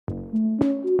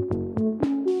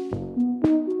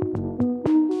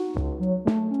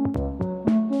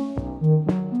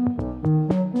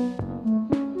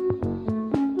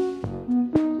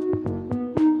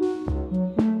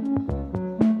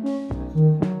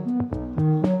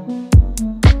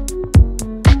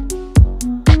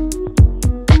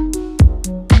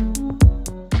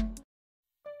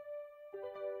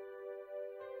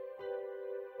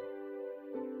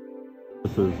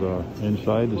This is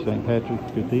inside the St.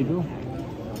 Patrick's Cathedral.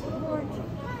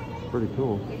 Pretty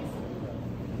cool.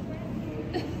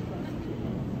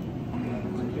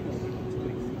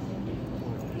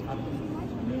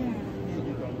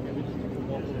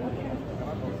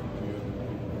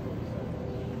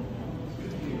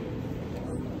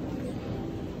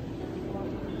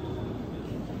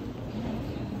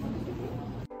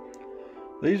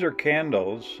 These are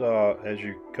candles as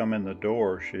you come in the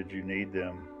door, should you need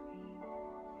them.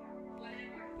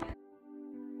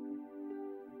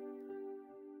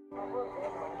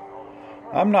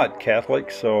 I'm not Catholic,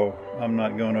 so I'm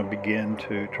not going to begin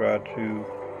to try to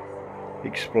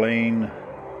explain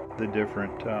the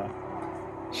different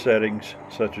settings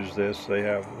such as this. They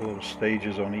have little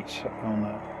stages on each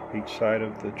side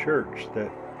of the church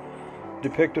that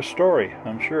depict a story,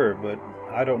 I'm sure, but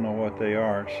I don't know what they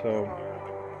are. So,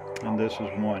 and this is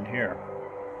one here,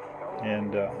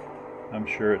 and I'm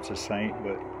sure it's a saint,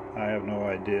 but I have no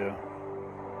idea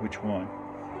which one.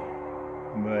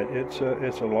 But it's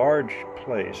a large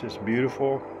place. It's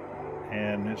beautiful,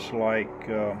 and it's like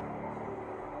a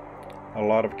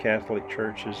lot of Catholic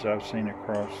churches I've seen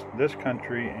across this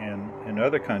country and in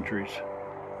other countries.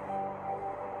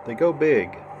 They go big,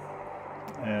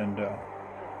 and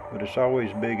but it's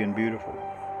always big and beautiful.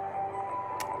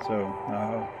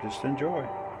 So just enjoy.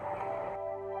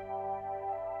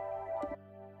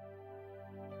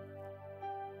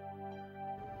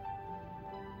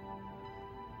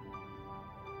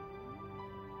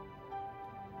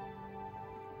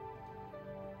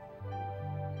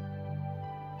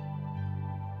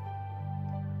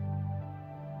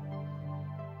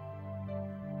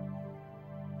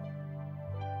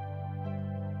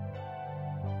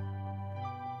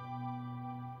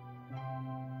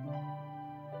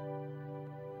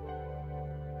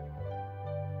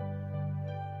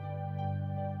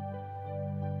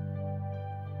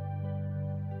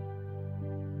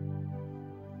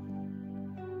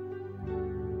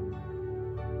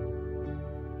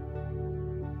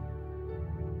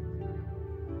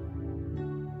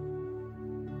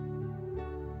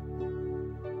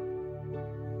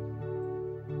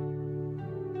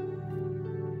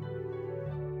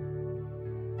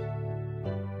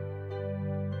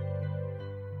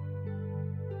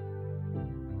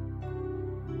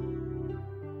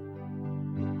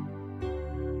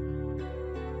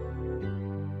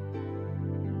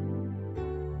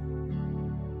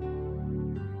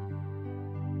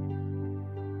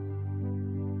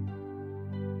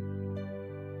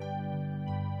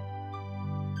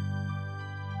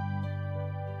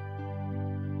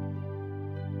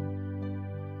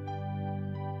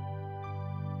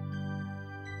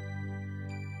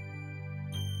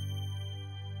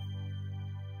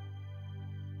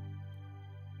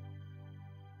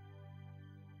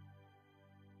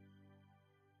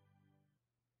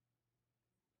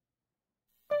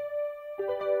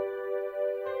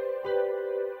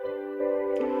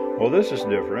 Well, this is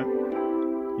different.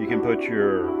 You can put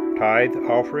your tithe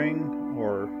offering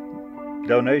or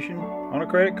donation on a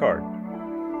credit card.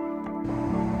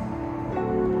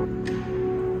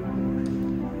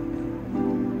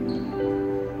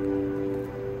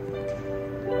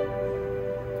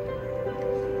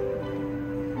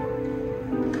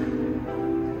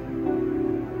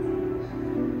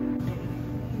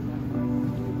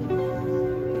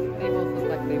 They both look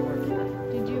like they work here.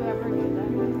 Did you ever do that?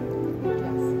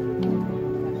 Yes.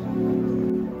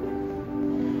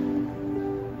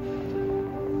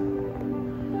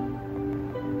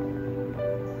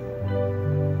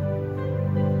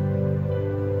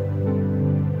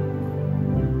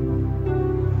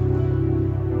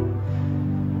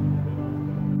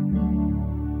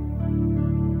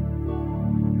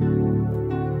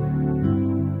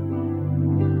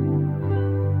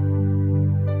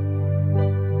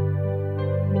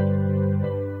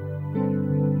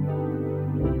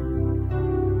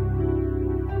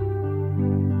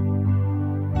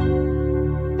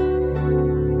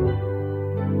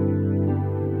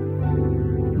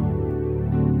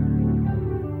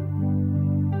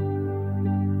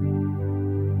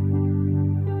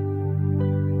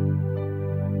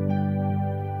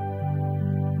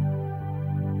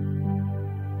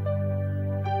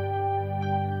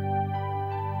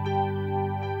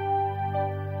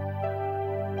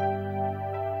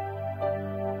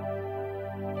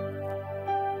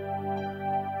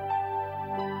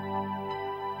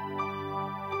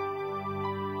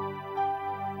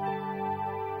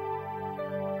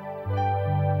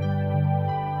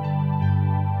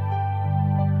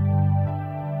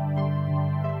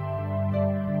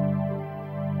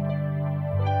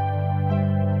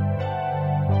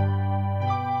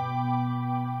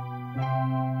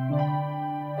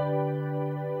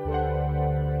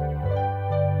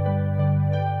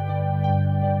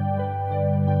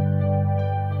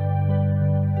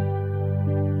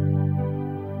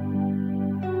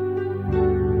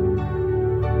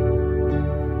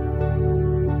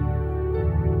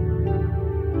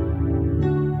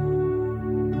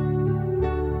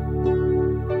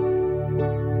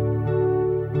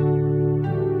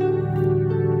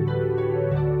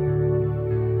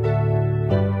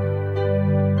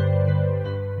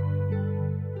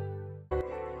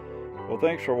 Well,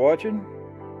 thanks for watching.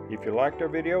 If you liked our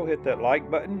video, hit that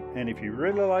like button, and if you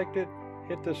really liked it,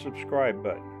 hit the subscribe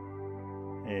button.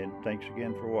 And thanks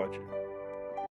again for watching.